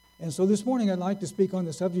And so this morning I'd like to speak on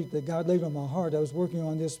the subject that God laid on my heart. I was working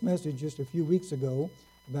on this message just a few weeks ago,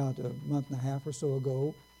 about a month and a half or so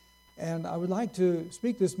ago. And I would like to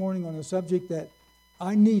speak this morning on a subject that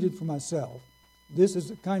I needed for myself. This is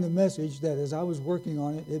the kind of message that as I was working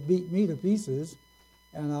on it, it beat me to pieces.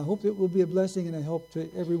 And I hope it will be a blessing and a help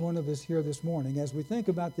to every one of us here this morning as we think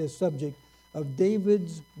about this subject of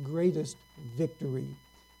David's greatest victory.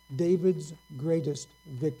 David's greatest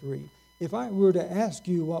victory. If I were to ask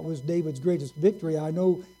you what was David's greatest victory, I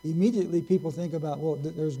know immediately people think about, well,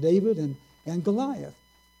 there's David and Goliath.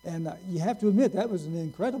 And you have to admit that was an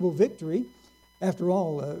incredible victory. After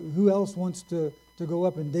all, who else wants to go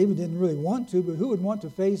up? And David didn't really want to, but who would want to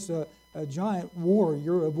face a giant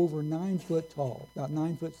warrior of over 9 foot tall, about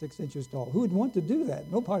 9 foot 6 inches tall? Who would want to do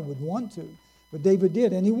that? Nobody would want to. But David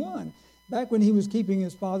did, and he won. Back when he was keeping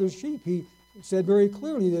his father's sheep, he said very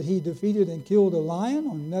clearly that he defeated and killed a lion.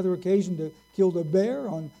 On another occasion, to killed a bear.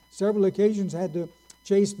 On several occasions, had to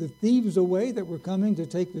chase the thieves away that were coming to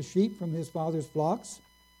take the sheep from his father's flocks.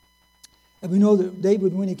 And we know that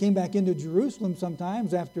David, when he came back into Jerusalem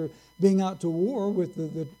sometimes after being out to war with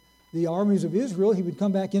the armies of Israel, he would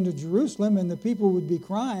come back into Jerusalem and the people would be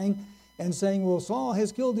crying and saying, well, Saul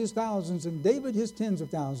has killed his thousands and David his tens of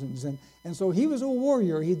thousands. And so he was a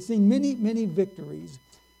warrior. He'd seen many, many victories.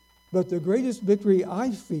 But the greatest victory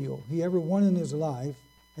I feel he ever won in his life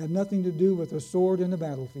had nothing to do with a sword in a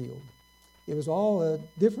battlefield. It was all a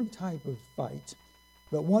different type of fight,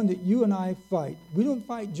 but one that you and I fight. We don't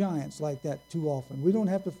fight giants like that too often. We don't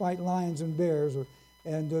have to fight lions and bears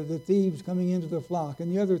and the thieves coming into the flock and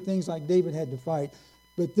the other things like David had to fight.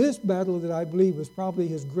 But this battle that I believe was probably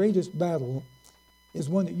his greatest battle is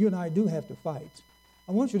one that you and I do have to fight.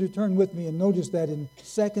 I want you to turn with me and notice that in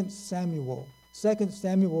 2 Samuel. 2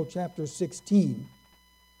 Samuel chapter 16.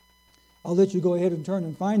 I'll let you go ahead and turn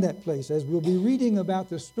and find that place as we'll be reading about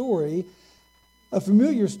the story, a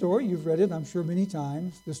familiar story, you've read it I'm sure many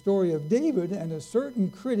times, the story of David and a certain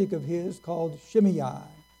critic of his called Shimei,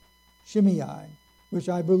 which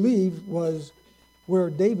I believe was where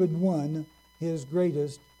David won his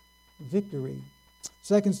greatest victory.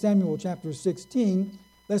 2 Samuel chapter 16,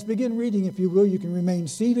 let's begin reading if you will. You can remain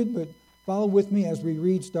seated, but follow with me as we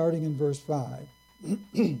read starting in verse 5.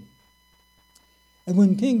 And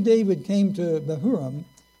when King David came to Bahurim,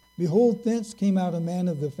 behold, thence came out a man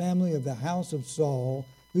of the family of the house of Saul,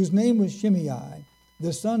 whose name was Shimei,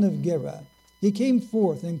 the son of Gera. He came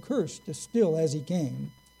forth and cursed still as he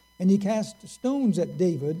came. And he cast stones at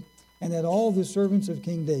David and at all the servants of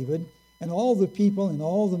King David, and all the people and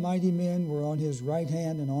all the mighty men were on his right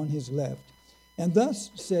hand and on his left. And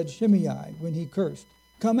thus said Shimei when he cursed,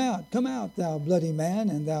 Come out, thou bloody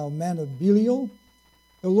man, and thou man of Belial.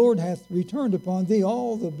 The Lord hath returned upon thee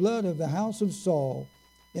all the blood of the house of Saul,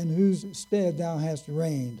 in whose stead thou hast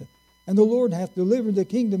reigned. And the Lord hath delivered the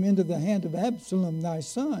kingdom into the hand of Absalom thy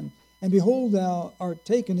son. And behold, thou art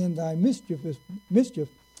taken in thy mischief,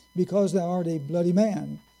 because thou art a bloody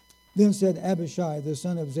man. Then said Abishai the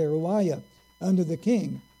son of Zeruiah unto the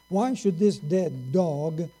king, Why should this dead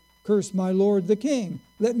dog curse my lord the king?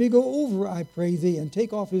 Let me go over, I pray thee, and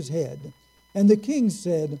take off his head. And the king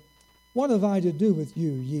said, What have I to do with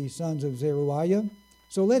you, ye sons of Zeruiah?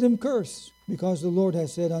 So let him curse, because the Lord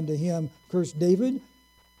hath said unto him, Curse David.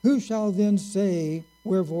 Who shall then say,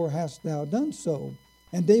 Wherefore hast thou done so?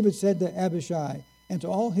 And David said to Abishai and to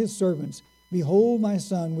all his servants, Behold, my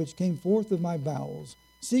son, which came forth of my bowels,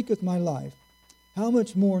 seeketh my life. How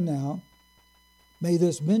much more now may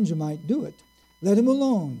this Benjamite do it? Let him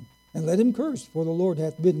alone, and let him curse, for the Lord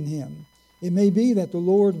hath bidden him. It may be that the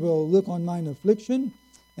Lord will look on mine affliction,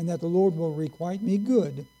 and that the Lord will requite me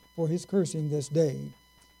good for his cursing this day.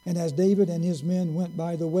 And as David and his men went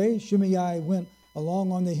by the way, Shimei went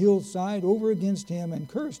along on the hillside over against him, and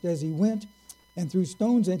cursed as he went, and threw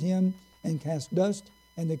stones at him, and cast dust.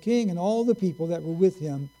 And the king and all the people that were with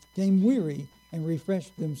him came weary, and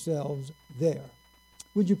refreshed themselves there.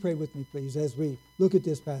 Would you pray with me, please, as we look at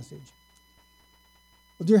this passage?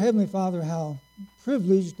 Well, dear Heavenly Father, how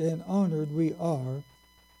privileged and honored we are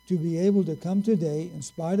to be able to come today in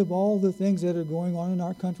spite of all the things that are going on in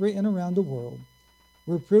our country and around the world.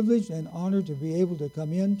 We're privileged and honored to be able to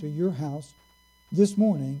come into your house this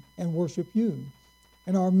morning and worship you.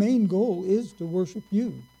 And our main goal is to worship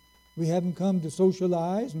you. We haven't come to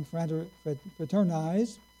socialize and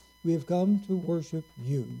fraternize. We have come to worship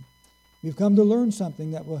you. We've come to learn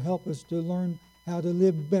something that will help us to learn how to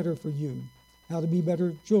live better for you, how to be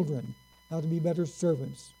better children, how to be better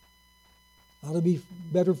servants, how to be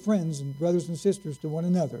better friends and brothers and sisters to one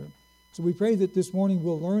another. So we pray that this morning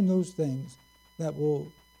we'll learn those things that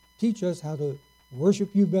will teach us how to worship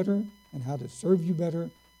you better and how to serve you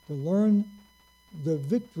better, to learn the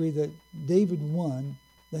victory that David won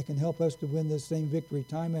that can help us to win this same victory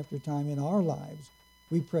time after time in our lives.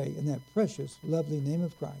 We pray in that precious, lovely name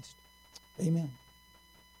of Christ. Amen.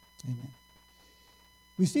 Amen.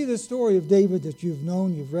 We see this story of David that you've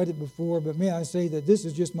known, you've read it before, but may I say that this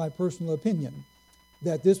is just my personal opinion,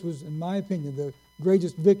 that this was, in my opinion, the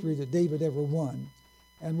greatest victory that David ever won.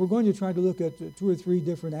 And we're going to try to look at 2 or 3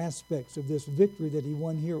 different aspects of this victory that he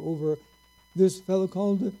won here over this fellow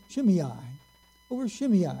called Shimei. Over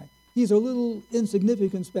Shimei. He's a little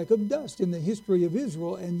insignificant speck of dust in the history of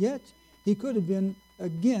Israel, and yet he could have been,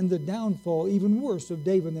 again, the downfall, even worse, of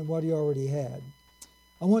David than what he already had.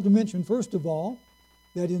 I want to mention, first of all,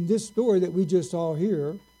 that in this story that we just saw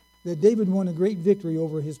here, that David won a great victory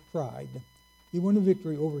over his pride. He won a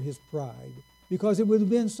victory over his pride. Because it would have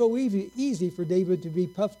been so easy for David to be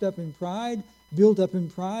puffed up in pride, built up in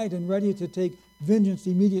pride, and ready to take vengeance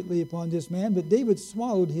immediately upon this man. But David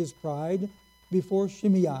swallowed his pride before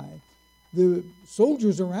Shimei. The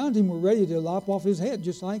soldiers around him were ready to lop off his head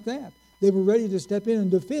just like that. They were ready to step in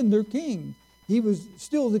and defend their king. He was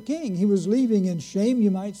still the king. He was leaving in shame,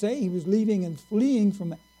 you might say. He was leaving and fleeing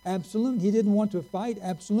from Absalom. He didn't want to fight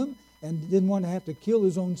Absalom and didn't want to have to kill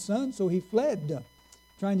his own son, so he fled,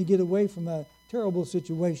 trying to get away from a terrible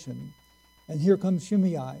situation. And here comes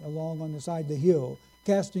Shimei along on the side of the hill,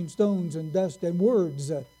 casting stones and dust and words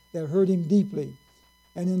that hurt him deeply.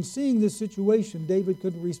 And in seeing this situation, David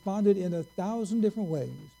could have responded in 1,000 different ways.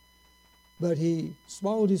 But he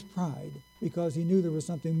swallowed his pride because he knew there was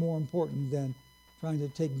something more important than trying to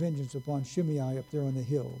take vengeance upon Shimei up there on the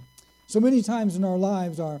hill. So many times in our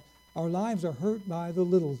lives are hurt by the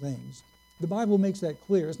little things. The Bible makes that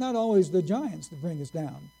clear. It's not always the giants that bring us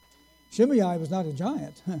down. Shimei was not a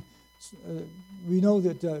giant. We know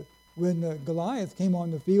that when Goliath came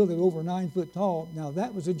on the field at over 9 foot tall, now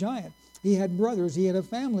that was a giant. He had brothers. He had a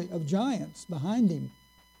family of giants behind him.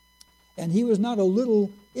 And he was not a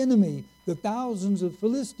little enemy. The thousands of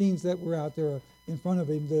Philistines that were out there in front of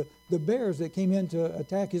him, the bears that came in to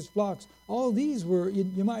attack his flocks, all these were,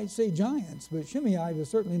 you might say, giants. But Shimei was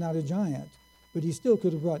certainly not a giant. But he still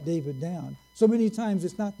could have brought David down. So many times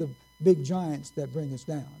it's not the big giants that bring us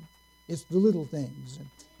down. It's the little things.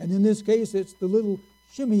 And in this case, it's the little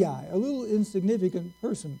Shimei, a little insignificant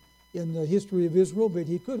person in the history of Israel, but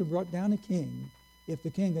he could have brought down a king if the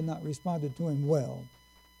king had not responded to him well.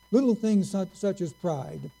 Little things such as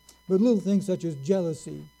pride, but little things such as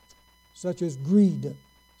jealousy, such as greed,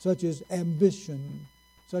 such as ambition,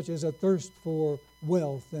 such as a thirst for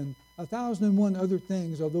wealth, and 1,001 other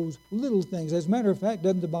things are those little things. As a matter of fact,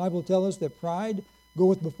 doesn't the Bible tell us that pride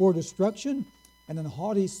goeth before destruction and an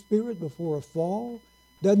haughty spirit before a fall?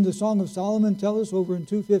 Doesn't the Song of Solomon tell us over in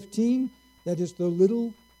 2:15 that it's the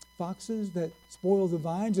little foxes that spoil the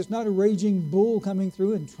vines? It's not a raging bull coming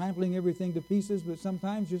through and trampling everything to pieces, but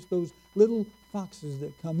sometimes just those little foxes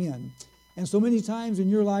that come in. And so many times in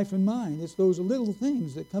your life and mine, it's those little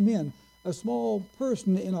things that come in. A small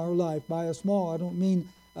person in our life, by a small, I don't mean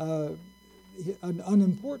an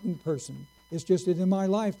unimportant person. It's just that in my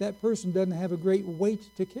life, that person doesn't have a great weight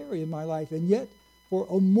to carry in my life, and yet for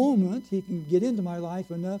a moment, he can get into my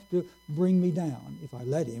life enough to bring me down if I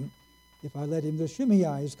let him. If I let him, the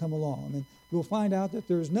Shimei's come along. And we'll find out that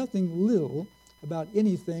there is nothing little about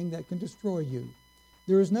anything that can destroy you.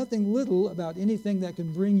 There is nothing little about anything that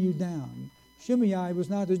can bring you down. Shimei was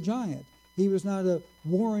not a giant. He was not a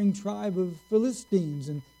warring tribe of Philistines.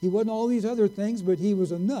 And he wasn't all these other things, but he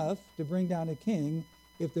was enough to bring down a king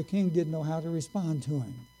if the king didn't know how to respond to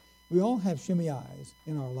him. We all have Shimei's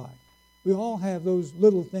in our life. We all have those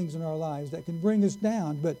little things in our lives that can bring us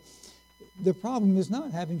down, but the problem is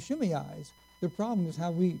not having Shimei's. The problem is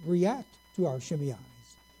how we react to our Shimei's.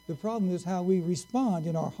 The problem is how we respond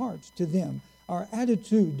in our hearts to them. Our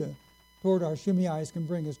attitude toward our Shimei's can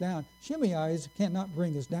bring us down. Shimei's cannot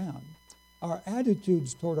bring us down. Our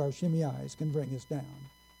attitudes toward our Shimei's can bring us down.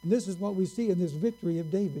 And this is what we see in this victory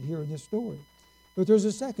of David here in this story. But there's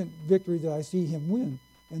a second victory that I see him win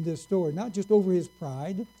in this story, not just over his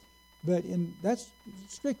pride, but that's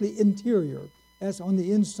strictly interior. That's on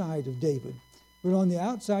the inside of David. But on the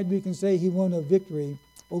outside, we can say he won a victory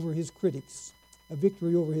over his critics. A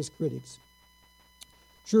victory over his critics.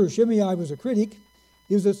 Sure, Shimei was a critic.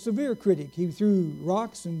 He was a severe critic. He threw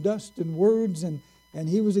rocks and dust and words, and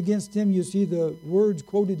he was against him. You see the words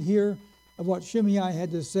quoted here of what Shimei had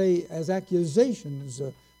to say as accusations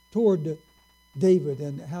toward David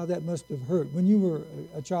and how that must have hurt. When you were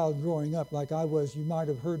a child growing up like I was, you might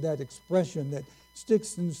have heard that expression that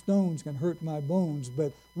sticks and stones can hurt my bones,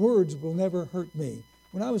 but words will never hurt me.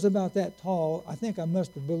 When I was about that tall, I think I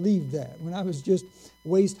must have believed that. When I was just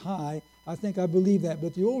waist high, I think I believed that.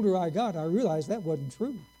 But the older I got, I realized that wasn't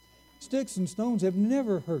true. Sticks and stones have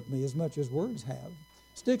never hurt me as much as words have.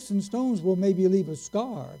 Sticks and stones will maybe leave a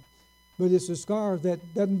scar, but it's a scar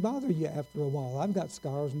that doesn't bother you after a while. I've got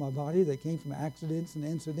scars on my body that came from accidents and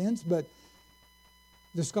incidents, but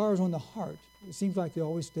the scars on the heart, it seems like they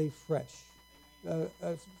always stay fresh.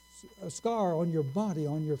 A scar on your body,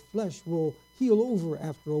 on your flesh, will heal over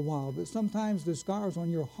after a while, but sometimes the scars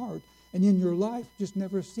on your heart and in your life just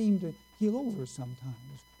never seem to heal over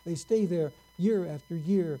sometimes. They stay there year after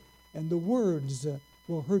year, and the words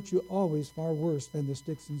will hurt you always far worse than the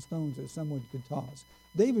sticks and stones that someone could toss.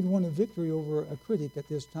 David won a victory over a critic at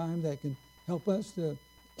this time that can help us to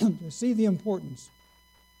see the importance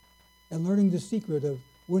and learning the secret of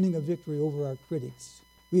winning a victory over our critics.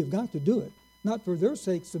 We have got to do it, not for their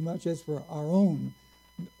sake so much as for our own.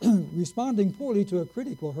 Responding poorly to a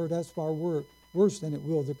critic will hurt us far worse than it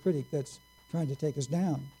will the critic that's trying to take us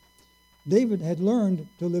down. David had learned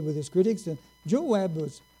to live with his critics, and Joab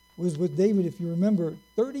was with David, if you remember,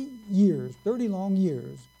 30 long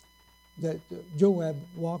years that Joab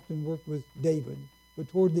walked and worked with David.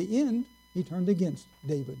 But toward the end, he turned against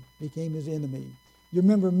David, became his enemy. You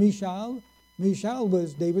remember Michal? Michal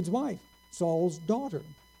was David's wife, Saul's daughter.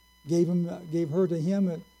 Gave her to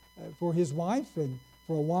him for his wife, and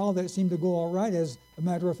for a while that seemed to go all right. As a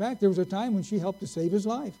matter of fact, there was a time when she helped to save his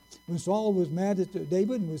life. When Saul was mad at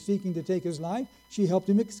David and was seeking to take his life, she helped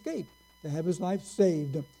him escape, to have his life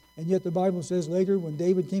saved. And yet the Bible says later, when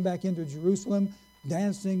David came back into Jerusalem,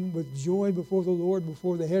 dancing with joy before the Lord,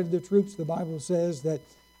 before the head of the troops, the Bible says that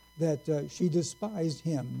she despised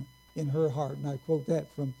him in her heart. And I quote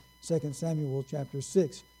that from 2 Samuel chapter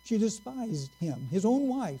 6. She despised him, his own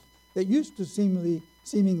wife, that used to seemingly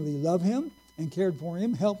love him and cared for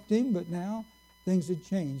him, helped him, but now things had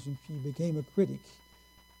changed and she became a critic.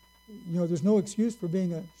 You know, there's no excuse for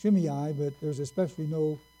being a Shimei, but there's especially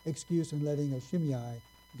no excuse in letting a Shimei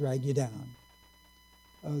drag you down.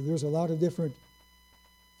 There's a lot of different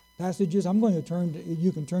passages. I'm going to turn,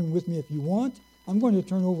 you can turn with me if you want. I'm going to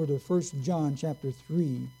turn over to 1 John chapter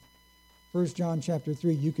 3. 1 John chapter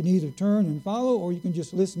 3. You can either turn and follow, or you can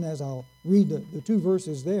just listen as I'll read the two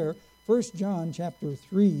verses there. 1 John chapter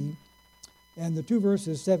 3 and the two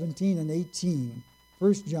verses 17 and 18.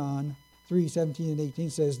 1 John 3, 17 and 18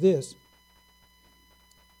 says this: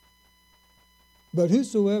 But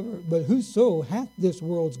whoso hath this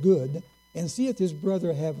world's good, and seeth his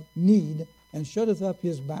brother have need, and shutteth up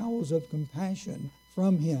his bowels of compassion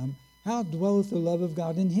from him, how dwelleth the love of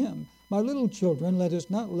God in him? My little children, let us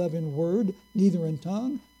not love in word, neither in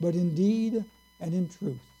tongue, but in deed and in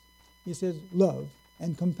truth. He says love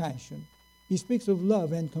and compassion. He speaks of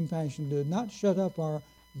love and compassion, to not shut up our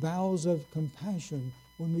bowels of compassion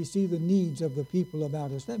when we see the needs of the people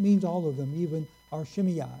about us. That means all of them, even our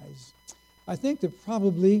Shimeis. I think that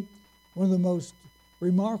probably one of the most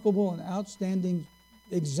remarkable and outstanding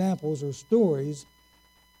examples or stories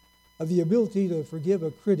of the ability to forgive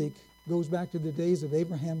a critic goes back to the days of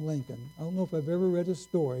Abraham Lincoln. I don't know if I've ever read a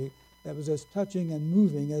story that was as touching and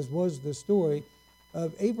moving as was the story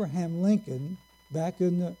of Abraham Lincoln back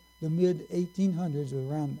in the mid-1800s,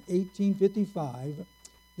 around 1855.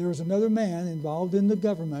 There was another man involved in the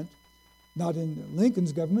government, not in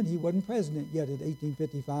Lincoln's government. He wasn't president yet at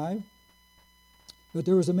 1855. But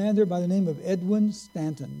there was a man there by the name of Edwin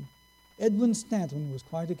Stanton. Edwin Stanton was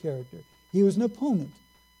quite a character. He was an opponent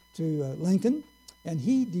to Lincoln, and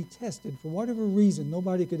he detested, for whatever reason,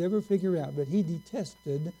 nobody could ever figure out, but he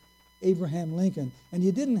detested Abraham Lincoln. And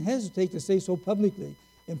he didn't hesitate to say so publicly,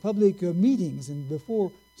 in public meetings and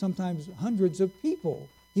before sometimes hundreds of people.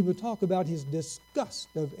 He would talk about his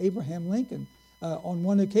disgust of Abraham Lincoln. On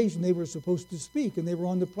one occasion, they were supposed to speak, and they were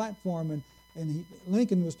on the platform, and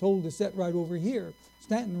Lincoln was told to sit right over here.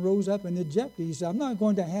 Stanton rose up and ejected. He said, I'm not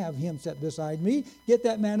going to have him sit beside me. Get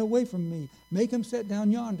that man away from me. Make him sit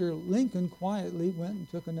down yonder. Lincoln quietly went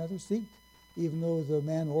and took another seat, even though the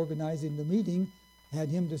man organizing the meeting had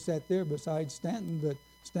him to sit there beside Stanton. But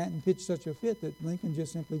Stanton pitched such a fit that Lincoln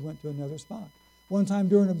just simply went to another spot. One time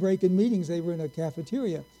during a break in meetings, they were in a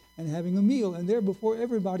cafeteria and having a meal, and there before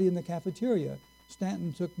everybody in the cafeteria,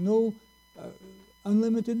 Stanton took no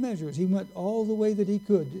unlimited measures. He went all the way that he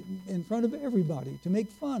could in front of everybody to make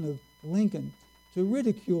fun of Lincoln, to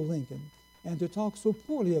ridicule Lincoln, and to talk so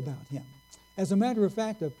poorly about him. As a matter of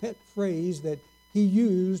fact, a pet phrase that he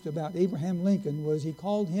used about Abraham Lincoln was he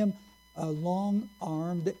called him a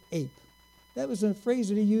long-armed ape. That was a phrase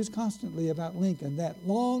that he used constantly about Lincoln, that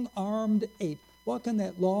long-armed ape. What can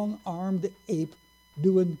that long-armed ape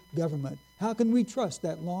do in government? How can we trust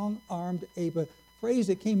that long-armed ape? A phrase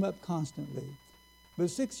that came up constantly. But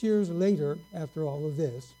 6 years later, after all of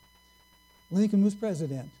this, Lincoln was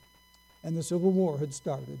president, and the Civil War had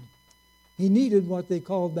started. He needed what they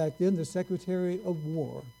called back then the Secretary of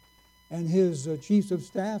War. And his chiefs of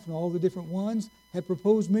staff and all the different ones had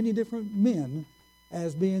proposed many different men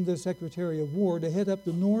as being the Secretary of War to head up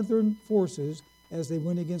the northern forces as they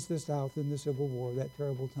went against the South in the Civil War, that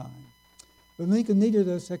terrible time. But Lincoln needed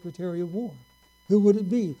a Secretary of War. Who would it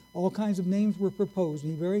be? All kinds of names were proposed,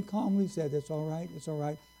 and he very calmly said, it's all right, it's all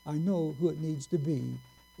right. I know who it needs to be.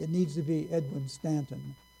 It needs to be Edwin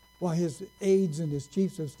Stanton. While his aides and his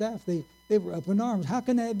chiefs of staff, they were up in arms. How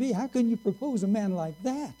can that be? How can you propose a man like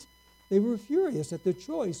that? They were furious at the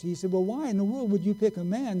choice. He said, well, why in the world would you pick a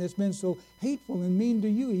man that's been so hateful and mean to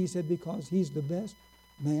you? He said, because he's the best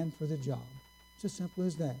man for the job. It's as simple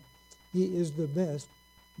as that. He is the best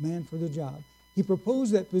man for the job. He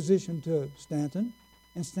proposed that position to Stanton,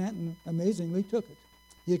 and Stanton amazingly took it.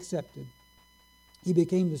 He accepted. He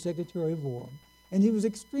became the Secretary of War. And he was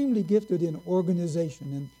extremely gifted in organization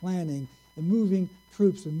and planning and moving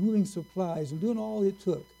troops and moving supplies and doing all it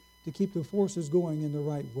took to keep the forces going in the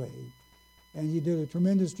right way. And he did a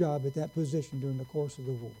tremendous job at that position during the course of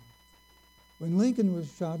the war. When Lincoln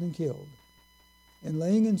was shot and killed, and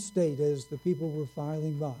laying in state as the people were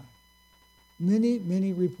filing by, many,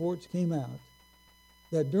 many reports came out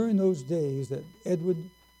that during those days that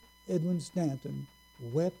Edwin Stanton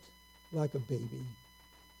wept like a baby.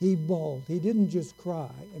 He bawled. He didn't just cry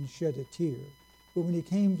and shed a tear, but when he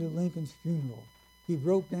came to Lincoln's funeral, he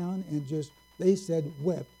broke down and they said,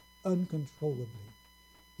 wept uncontrollably.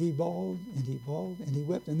 He bawled and he bawled and he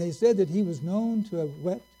wept. And they said that he was known to have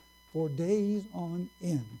wept for days on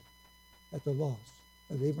end at the loss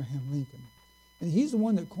of Abraham Lincoln. And he's the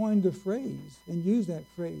one that coined the phrase and used that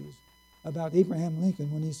phrase about Abraham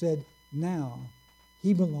Lincoln when he said, now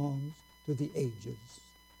he belongs to the ages.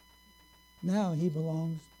 Now he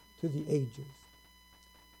belongs to the ages.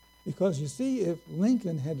 Because you see, if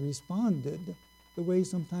Lincoln had responded the way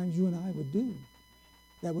sometimes you and I would do,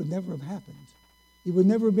 that would never have happened. He would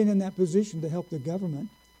never have been in that position to help the government,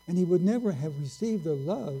 and he would never have received the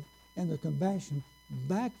love and the compassion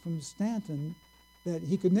back from Stanton that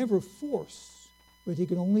he could never force, but he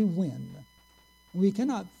could only win. We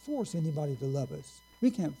cannot force anybody to love us.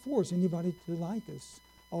 We can't force anybody to like us.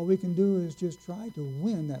 All we can do is just try to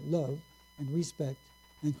win that love and respect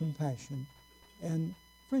and compassion and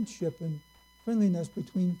friendship and friendliness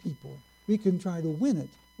between people. We can try to win it,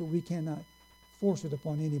 but we cannot force it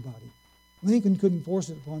upon anybody. Lincoln couldn't force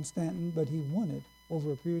it upon Stanton, but he won it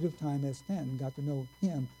over a period of time as Stanton got to know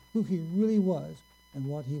him, who he really was, and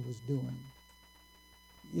what he was doing.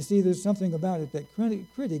 You see, there's something about it that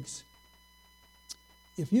critics,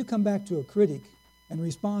 if you come back to a critic and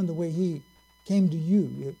respond the way he came to you,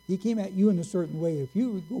 if he came at you in a certain way, if you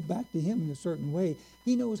would go back to him in a certain way,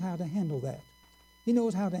 he knows how to handle that. He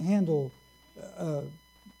knows how to handle,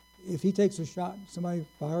 if he takes a shot, somebody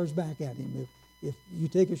fires back at him. If you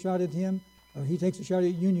take a shot at him, or he takes a shot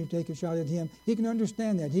at you and you take a shot at him, he can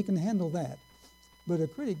understand that. He can handle that. But a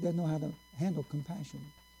critic doesn't know how to handle compassion.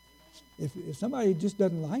 If somebody just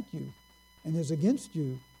doesn't like you and is against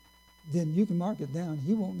you, then you can mark it down.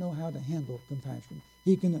 He won't know how to handle compassion.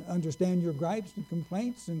 He can understand your gripes and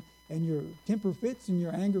complaints and your temper fits and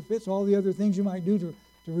your anger fits, all the other things you might do to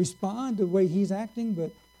respond to the way he's acting,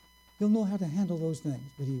 but he'll know how to handle those things.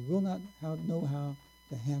 But he will not know how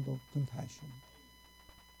to handle compassion.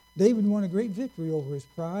 David won a great victory over his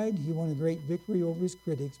pride. He won a great victory over his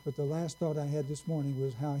critics. But the last thought I had this morning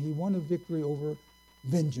was how he won a victory over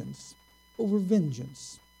vengeance. Over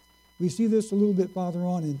vengeance. We see this a little bit farther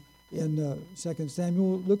on in 2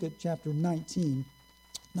 Samuel. Look at chapter 19.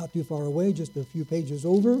 Not too far away, just a few pages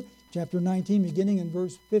over. Chapter 19, beginning in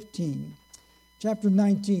verse 15. Chapter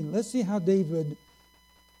 19. Let's see how David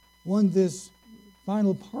won this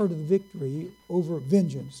final part of the victory over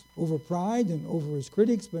vengeance, over pride and over his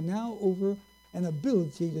critics, but now over an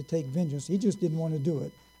ability to take vengeance. He just didn't want to do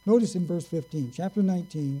it. Notice in verse 15, chapter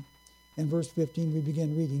 19 and verse 15, we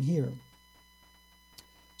begin reading here.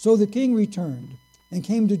 So the king returned and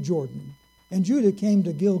came to Jordan, and Judah came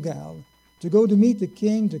to Gilgal to go to meet the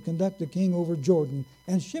king, to conduct the king over Jordan.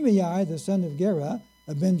 And Shimei, the son of Gera,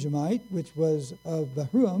 a Benjamite, which was of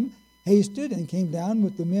Bahurim, hasted and came down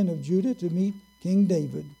with the men of Judah to meet King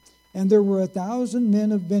David. And there were 1,000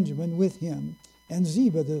 men of Benjamin with him, and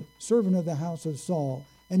Ziba, the servant of the house of Saul,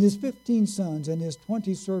 and his 15 sons, and his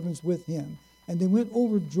 20 servants with him. And they went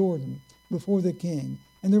over Jordan before the king.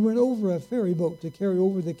 And they went over a ferry boat to carry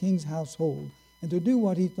over the king's household, and to do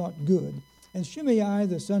what he thought good. And Shimei,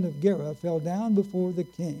 the son of Gera, fell down before the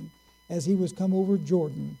king, as he was come over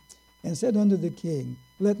Jordan, and said unto the king,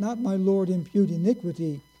 Let not my lord impute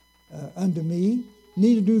iniquity unto me,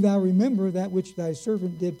 Neither do thou remember that which thy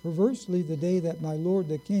servant did perversely the day that my lord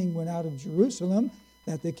the king went out of Jerusalem,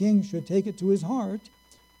 that the king should take it to his heart.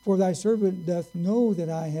 For thy servant doth know that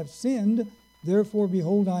I have sinned. Therefore,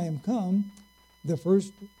 behold, I am come the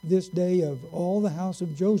first this day of all the house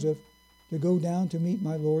of Joseph to go down to meet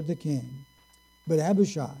my lord the king. But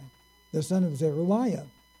Abishai, the son of Zeruiah,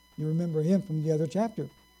 you remember him from the other chapter,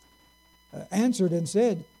 answered and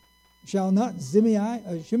said, Shall not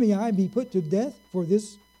Shimei be put to death for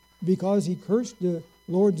this, because he cursed the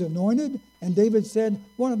Lord's anointed? And David said,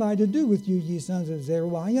 What have I to do with you, ye sons of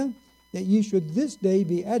Zeruiah, that ye should this day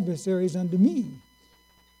be adversaries unto me?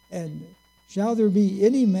 And shall there be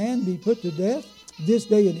any man be put to death this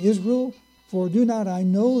day in Israel? For do not I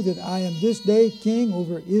know that I am this day king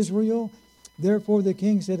over Israel? Therefore the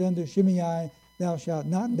king said unto Shimei, Thou shalt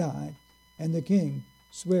not die. And the king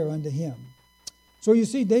sware unto him. So you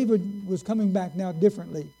see, David was coming back now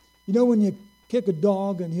differently. You know when you kick a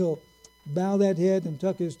dog and he'll bow that head and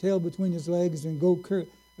tuck his tail between his legs and go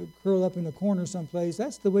curl up in a corner someplace?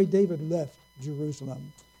 That's the way David left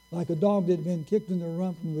Jerusalem, like a dog that had been kicked in the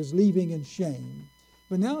rump and was leaving in shame.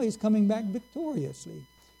 But now he's coming back victoriously.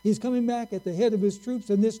 He's coming back at the head of his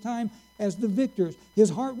troops, and this time as the victors.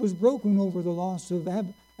 His heart was broken over the loss of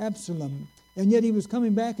Absalom, and yet he was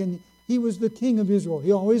coming back, and he was the king of Israel.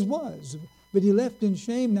 He always was. But he left in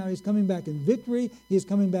shame. Now he's coming back in victory. He's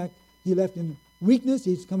coming back. He left in weakness.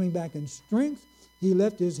 He's coming back in strength. He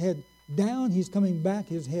left his head down. He's coming back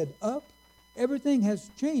his head up. Everything has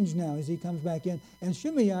changed now as he comes back in. And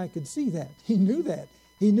Shimei could see that. He knew that.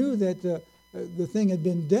 He knew that the thing had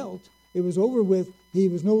been dealt. It was over with. He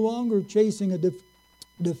was no longer chasing a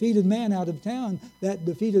defeated man out of town. That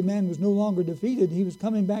defeated man was no longer defeated. He was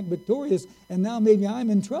coming back victorious, and now maybe I'm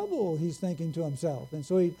in trouble, he's thinking to himself. And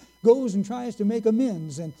so he goes and tries to make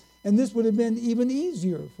amends. And this would have been even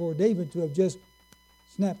easier for David to have just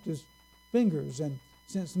snapped his fingers and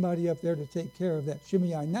sent somebody up there to take care of that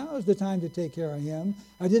Shimei. Now is the time to take care of him.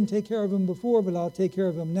 I didn't take care of him before, but I'll take care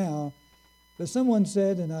of him now. But someone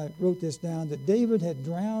said, and I wrote this down, that David had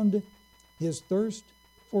drowned his thirst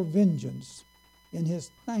for vengeance in his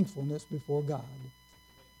thankfulness before God.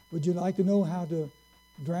 Would you like to know how to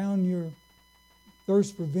drown your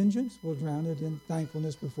thirst for vengeance? Well, drown it in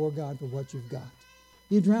thankfulness before God for what you've got.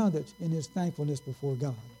 He drowned it in his thankfulness before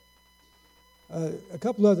God. A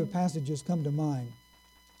couple other passages come to mind.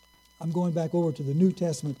 I'm going back over to the New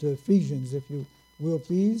Testament, to Ephesians, if you will,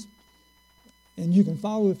 please. And you can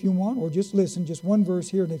follow if you want, or just listen. Just one verse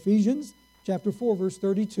here in Ephesians, chapter 4, verse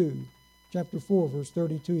 32. Chapter 4, verse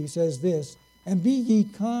 32, he says this, And be ye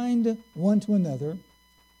kind one to another,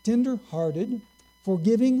 tender-hearted,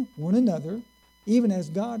 forgiving one another, even as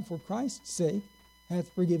God for Christ's sake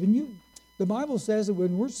hath forgiven you. The Bible says that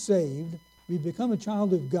when we're saved, we become a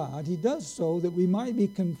child of God. He does so that we might be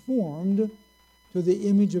conformed to the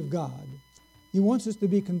image of God. He wants us to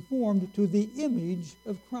be conformed to the image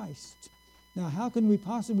of Christ. Now, how can we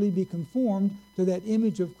possibly be conformed to that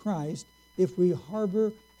image of Christ if we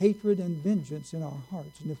harbor hatred and vengeance in our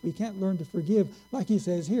hearts? And if we can't learn to forgive, like he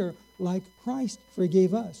says here, like Christ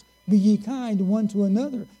forgave us. Be ye kind one to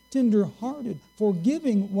another, tender-hearted,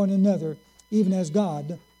 forgiving one another, even as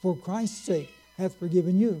God, for Christ's sake, hath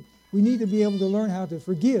forgiven you. We need to be able to learn how to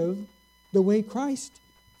forgive the way Christ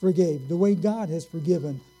forgave, the way God has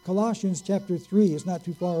forgiven. Colossians chapter 3 is not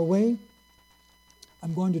too far away.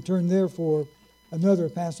 I'm going to turn there for another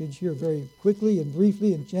passage here very quickly and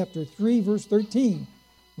briefly in chapter 3, verse 13.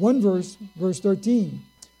 One verse, verse 13.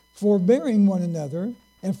 Forbearing one another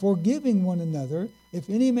and forgiving one another, if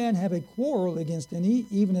any man have a quarrel against any,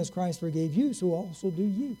 even as Christ forgave you, so also do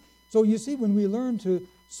ye. So you see, when we learn to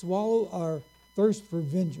swallow our thirst for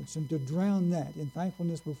vengeance and to drown that in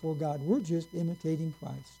thankfulness before God, we're just imitating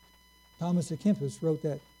Christ. Thomas à Kempis wrote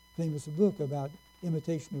that famous book about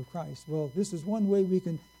imitation of Christ. Well, this is one way we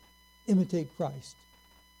can imitate Christ,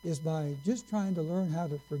 is by just trying to learn how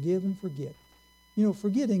to forgive and forget. You know,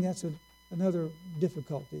 forgetting, that's another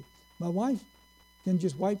difficulty. My wife can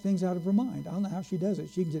just wipe things out of her mind. I don't know how she does it.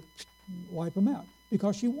 She can just wipe them out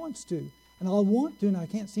because she wants to. And I'll want to, and I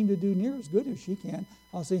can't seem to do near as good as she can.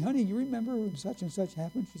 I'll say, honey, you remember when such and such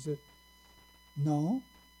happened? She said, no.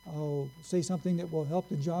 I'll say something that will help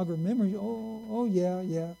to jog her memory. Oh,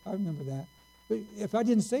 yeah, I remember that. But if I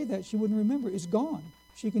didn't say that, she wouldn't remember. It's gone.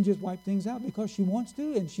 She can just wipe things out because she wants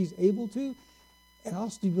to and she's able to. And I'll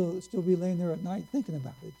still be laying there at night thinking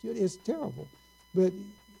about it. It's terrible. But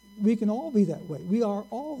we can all be that way. We are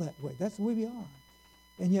all that way. That's the way we are.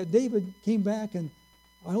 And yet David came back, and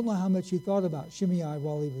I don't know how much he thought about Shimei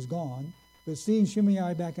while he was gone, but seeing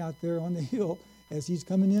Shimei back out there on the hill as he's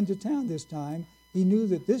coming into town this time, he knew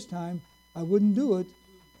that this time I wouldn't do it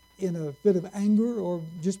in a fit of anger or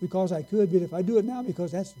just because I could, but if I do it now,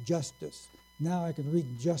 because that's justice. Now I can wreak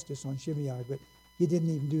justice on Shimei, but he didn't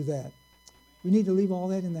even do that. We need to leave all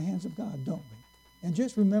that in the hands of God, don't we? And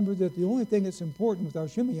just remember that the only thing that's important with our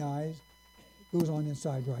Shimei's goes on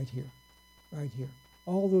inside right here, right here.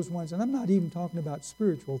 All those ones, and I'm not even talking about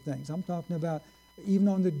spiritual things. I'm talking about even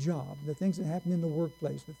on the job, the things that happen in the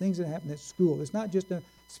workplace, the things that happen at school. It's not just a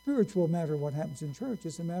spiritual matter what happens in church.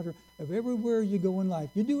 It's a matter of everywhere you go in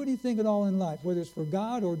life. You do anything at all in life, whether it's for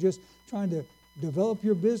God or just trying to develop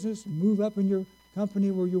your business, move up in your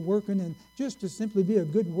company where you're working, and just to simply be a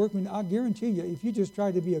good workman. I guarantee you, if you just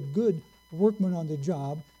try to be a good workman on the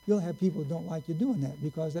job, you'll have people who don't like you doing that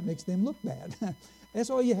because that makes them look bad. That's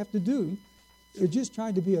all you have to do. You're just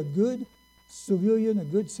trying to be a good civilian, a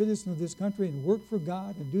good citizen of this country and work for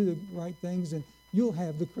God and do the right things, and you'll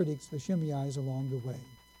have the critics, the Shimei's along the way.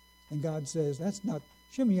 And God says, that's not,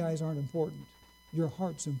 Shimei's aren't important. Your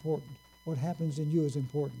heart's important. What happens in you is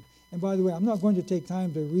important. And by the way, I'm not going to take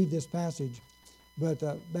time to read this passage, but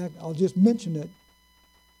I'll just mention it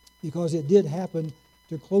because it did happen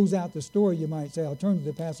to close out the story, you might say. I'll turn to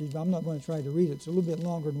the passage, but I'm not going to try to read it. It's a little bit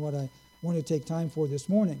longer than what I want to take time for this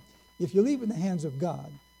morning. If you leave it in the hands of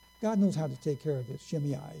God, God knows how to take care of his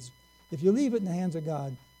Shimei's. If you leave it in the hands of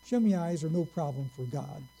God, Shimei's are no problem for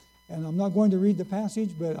God. And I'm not going to read the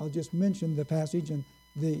passage, but I'll just mention the passage and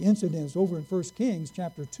the incidents over in 1 Kings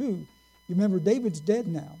chapter 2. You remember David's dead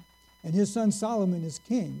now, and his son Solomon is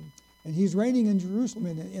king. And he's reigning in Jerusalem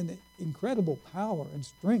in incredible power and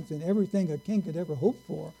strength and everything a king could ever hope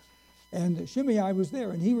for. And Shimei was there,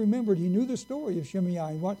 and he remembered, he knew the story of Shimei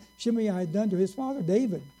and what Shimei had done to his father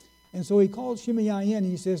David. And so he called Shimei in, and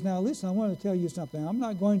he says, now listen, I want to tell you something. I'm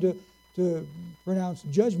not going to pronounce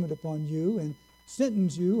judgment upon you and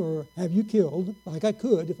sentence you or have you killed like I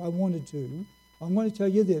could if I wanted to. I'm going to tell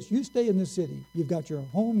you this. You stay in the city. You've got your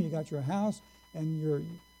home, you've got your house, and your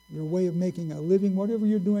way of making a living, whatever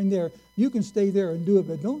you're doing there, you can stay there and do it,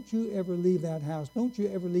 but don't you ever leave that house. Don't you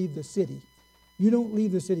ever leave the city. You don't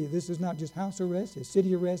leave the city. This is not just house arrest, it's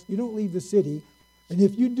city arrest. You don't leave the city, and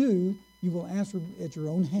if you do, you will answer at your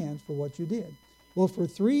own hands for what you did. Well, for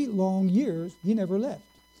 3 long years, he never left.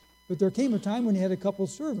 But there came a time when he had a couple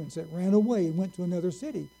servants that ran away and went to another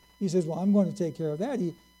city. He says, well, I'm going to take care of that.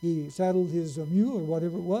 He saddled his mule or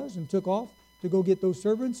whatever it was and took off to go get those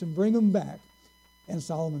servants and bring them back. And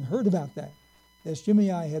Solomon heard about that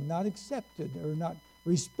Shimei had not accepted or not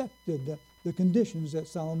respected the conditions that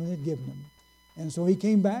Solomon had given him. And so he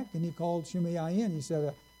came back and he called Shimei in. He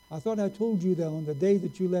said, I thought I told you that on the day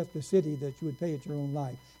that you left the city that you would pay at your own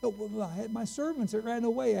life. Oh, well, I had my servants that ran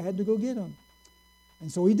away. I had to go get them.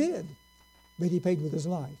 And so he did. But he paid with his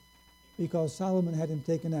life because Solomon had him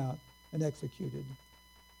taken out and executed.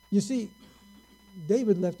 You see,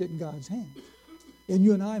 David left it in God's hands. And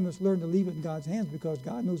you and I must learn to leave it in God's hands because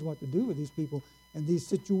God knows what to do with these people and these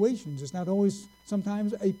situations. It's not always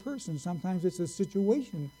sometimes a person. Sometimes it's a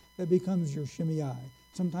situation that becomes your Shimei.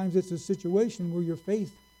 Sometimes it's a situation where your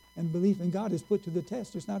faith and belief in God is put to the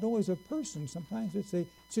test. It's not always a person. Sometimes it's a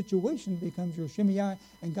situation that becomes your Shimei,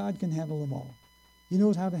 and God can handle them all. He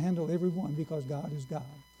knows how to handle everyone because God is God.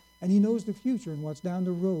 And he knows the future and what's down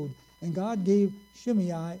the road. And God gave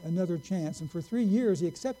Shimei another chance. And for 3 years, he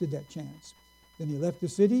accepted that chance. Then he left the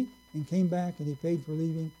city and came back, and he paid for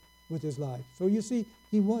leaving with his life. So you see,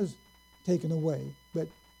 he was taken away, but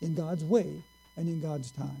in God's way and in God's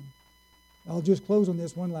time. I'll just close on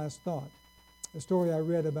this one last thought. A story I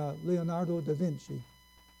read about Leonardo da Vinci.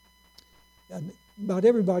 And about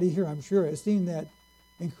everybody here, I'm sure, has seen that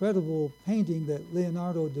incredible painting that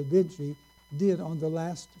Leonardo da Vinci did on the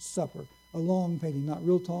Last Supper. A long painting, not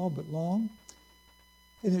real tall, but long.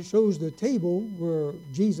 And it shows the table where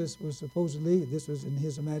Jesus was supposedly, this was in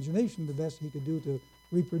his imagination, the best he could do to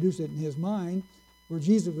reproduce it in his mind, where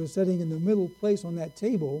Jesus was sitting in the middle place on that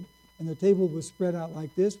table, and the table was spread out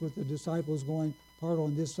like this with the disciples going part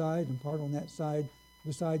on this side and part on that side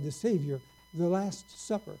beside the Savior. The Last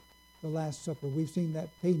Supper, the Last Supper. We've seen that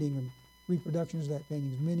painting and reproductions of that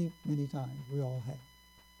painting many, many times. We all have.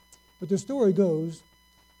 But the story goes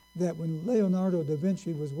that when Leonardo da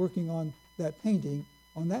Vinci was working on that painting,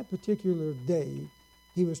 on that particular day,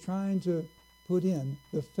 he was trying to put in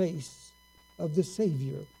the face of the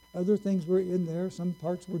Savior. Other things were in there, some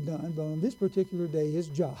parts were done, but on this particular day, his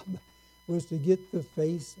job was to get the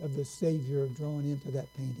face of the Savior drawn into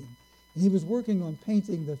that painting. And he was working on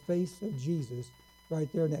painting the face of Jesus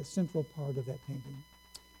right there in that central part of that painting.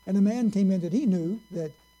 And a man came in that he knew,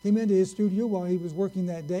 that came into his studio while he was working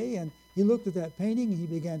that day, and he looked at that painting, and he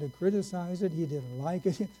began to criticize it. He didn't like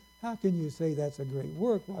it. How can you say that's a great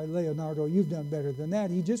work? Why, Leonardo, you've done better than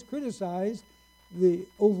that. He just criticized the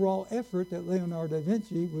overall effort that Leonardo da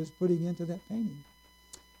Vinci was putting into that painting.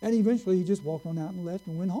 And eventually he just walked on out and left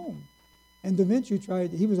and went home. And Da Vinci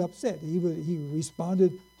he was upset. He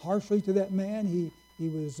responded harshly to that man. He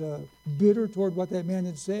was bitter toward what that man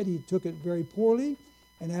had said. He took it very poorly.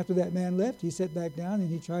 And after that man left, he sat back down and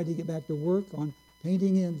he tried to get back to work on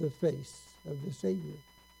painting in the face of the Savior.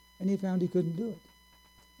 And he found he couldn't do it.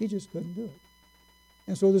 He just couldn't do it.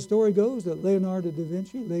 And so the story goes that Leonardo da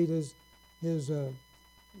Vinci laid his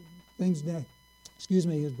things down,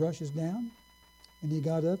 his brushes down, and he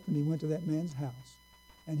got up and he went to that man's house.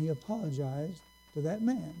 And he apologized to that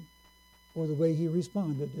man for the way he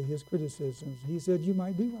responded to his criticisms. He said, you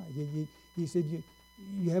might be right. He said,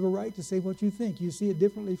 you have a right to say what you think. You see it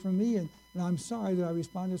differently from me, and I'm sorry that I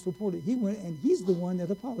responded so poorly. He went, and he's the one that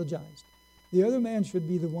apologized. The other man should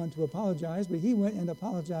be the one to apologize, but he went and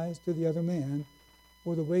apologized to the other man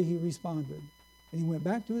for the way he responded. And he went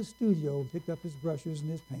back to his studio and picked up his brushes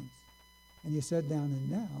and his paints. And he sat down,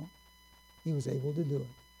 and now he was able to do it.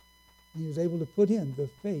 And he was able to put in the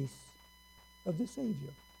face of the Savior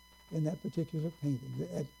in that particular painting,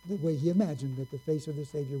 the way he imagined that the face of the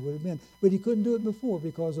Savior would have been. But he couldn't do it before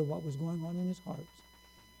because of what was going on in his heart.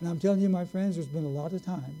 And I'm telling you, my friends, there's been a lot of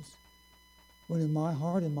times when in my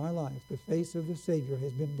heart, in my life, the face of the Savior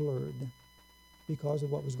has been blurred because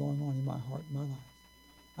of what was going on in my heart and my life.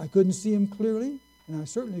 I couldn't see him clearly, and I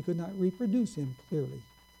certainly could not reproduce him clearly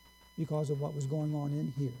because of what was going on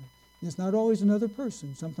in here. And it's not always another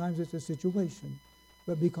person. Sometimes it's a situation.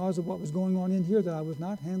 But because of what was going on in here that I was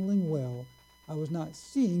not handling well, I was not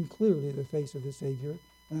seeing clearly the face of the Savior,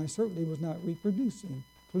 and I certainly was not reproducing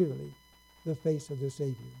clearly the face of the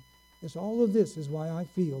Savior. It's all of this is why I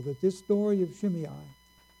feel that this story of Shimei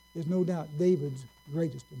is no doubt David's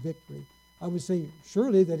greatest victory. I would say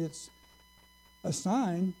surely that it's a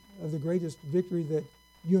sign of the greatest victory that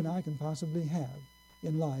you and I can possibly have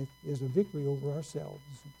in life is a victory over ourselves.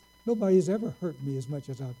 Nobody has ever hurt me as much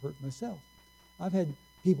as I've hurt myself. I've had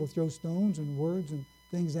people throw stones and words and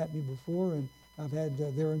things at me before, and I've had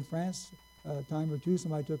there in France a time or two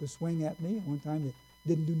somebody took a swing at me. One time they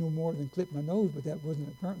didn't do no more than clip my nose, but that wasn't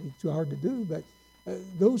apparently too hard to do. But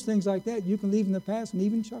those things like that you can leave in the past and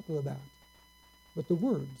even chuckle about. But the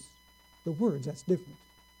words, that's different.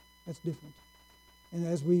 That's different. And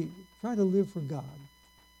as we try to live for God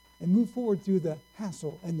and move forward through the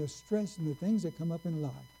hassle and the stress and the things that come up in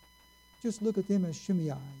life, just look at them as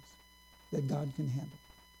Shimei's that God can handle.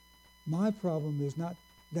 My problem is not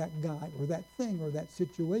that guy or that thing or that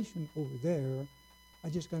situation over there. I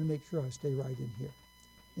just got to make sure I stay right in here.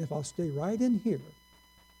 And if I'll stay right in here,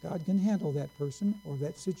 God can handle that person or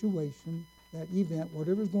that situation, that event,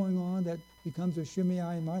 whatever's going on that becomes a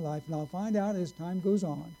Shimei in my life. And I'll find out as time goes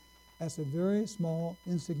on, that's a very small,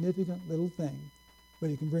 insignificant little thing, but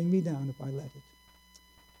it can bring me down if I let it.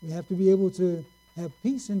 We have to be able to have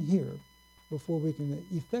peace in here before we can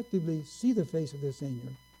effectively see the face of the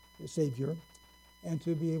Savior, and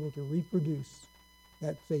to be able to reproduce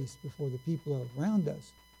that face before the people around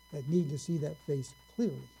us that need to see that face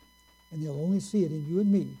clearly. And they'll only see it in you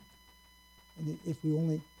and me, and if we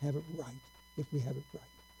only have it right, if we have it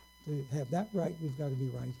right. To have that right, we've got to be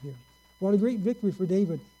right here. What a great victory for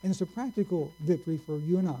David, and it's a practical victory for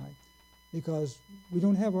you and I, because we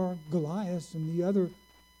don't have our Goliaths and the other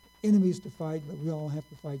enemies to fight, but we all have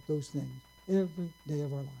to fight those things every day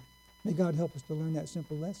of our life. May God help us to learn that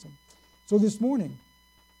simple lesson. So this morning,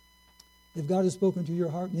 if God has spoken to your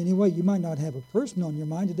heart in any way, you might not have a person on your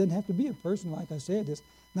mind. It doesn't have to be a person, like I said. It's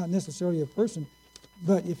not necessarily a person.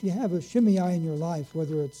 But if you have a Shimei in your life,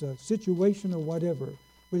 whether it's a situation or whatever,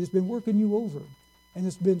 but it's been working you over, and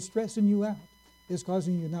it's been stressing you out, it's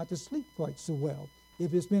causing you not to sleep quite so well,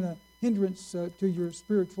 if it's been a hindrance to your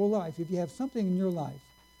spiritual life, if you have something in your life,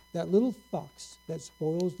 that little fox that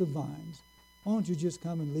spoils the vines, why don't you just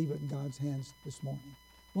come and leave it in God's hands this morning?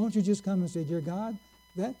 Why don't you just come and say, dear God,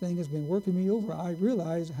 that thing has been working me over. I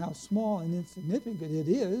realize how small and insignificant it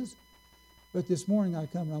is, but this morning I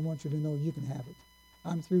come and I want you to know you can have it.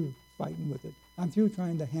 I'm through fighting with it. I'm through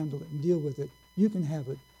trying to handle it and deal with it. You can have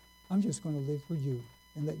it. I'm just going to live for you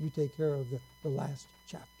and let you take care of the last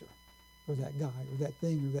chapter for that guy or that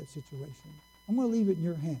thing or that situation. I'm going to leave it in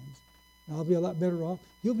your hands. And I'll be a lot better off.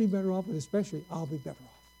 You'll be better off, but especially I'll be better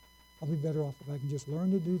off. I'll be better off if I can just learn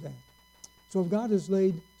to do that. So if God has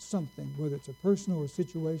laid something, whether it's a person or a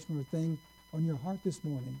situation or a thing on your heart this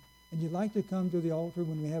morning, and you'd like to come to the altar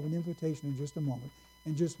when we have an invitation in just a moment,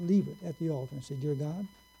 and just leave it at the altar and say, dear God,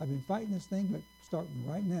 I've been fighting this thing, but starting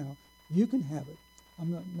right now, you can have it.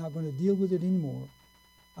 I'm not going to deal with it anymore.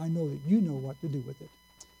 I know that you know what to do with it.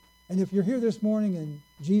 And if you're here this morning and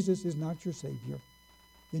Jesus is not your Savior,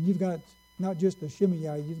 then you've got not just a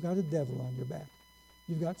Shimei, you've got a devil on your back.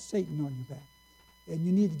 You've got Satan on your back. And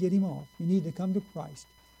you need to get him off. You need to come to Christ.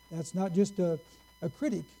 That's not just a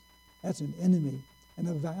critic. That's an enemy, an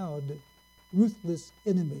avowed, ruthless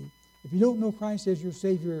enemy. If you don't know Christ as your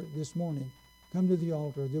Savior this morning, come to the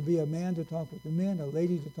altar. There'll be a man to talk with the men, a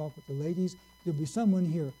lady to talk with the ladies. There'll be someone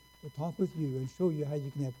here to talk with you and show you how you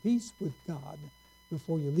can have peace with God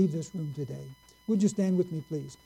before you leave this room today. Would you stand with me, please?